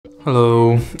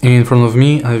Hello, in front of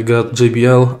me I've got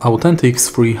JBL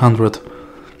Authentics 300.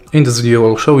 In this video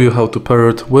I'll show you how to pair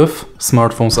it with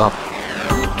smartphone's app.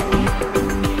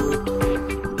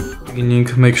 Beginning,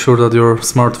 make sure that your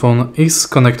smartphone is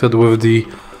connected with the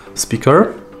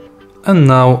speaker. And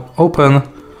now open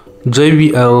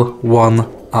JBL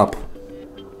One app.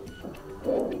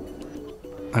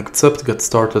 Accept, get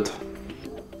started.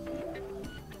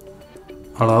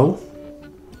 Allow.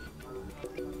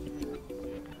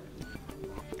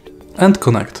 And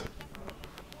connect.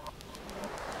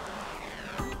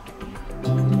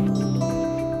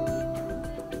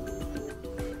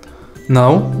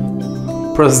 Now,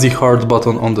 press the heart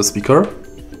button on the speaker.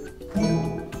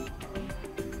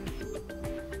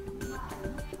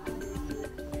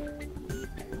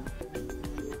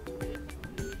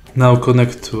 Now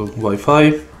connect to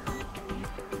Wi-Fi,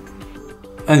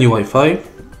 any Wi-Fi.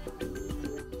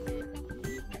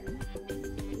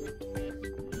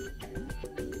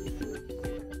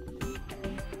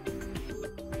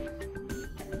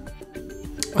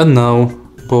 And now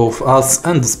both us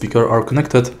and the speaker are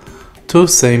connected to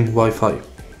same Wi-Fi.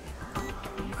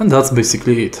 And that's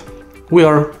basically it. We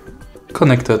are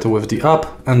connected with the app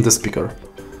and the speaker.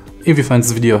 If you find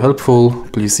this video helpful,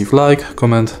 please leave like,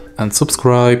 comment and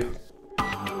subscribe.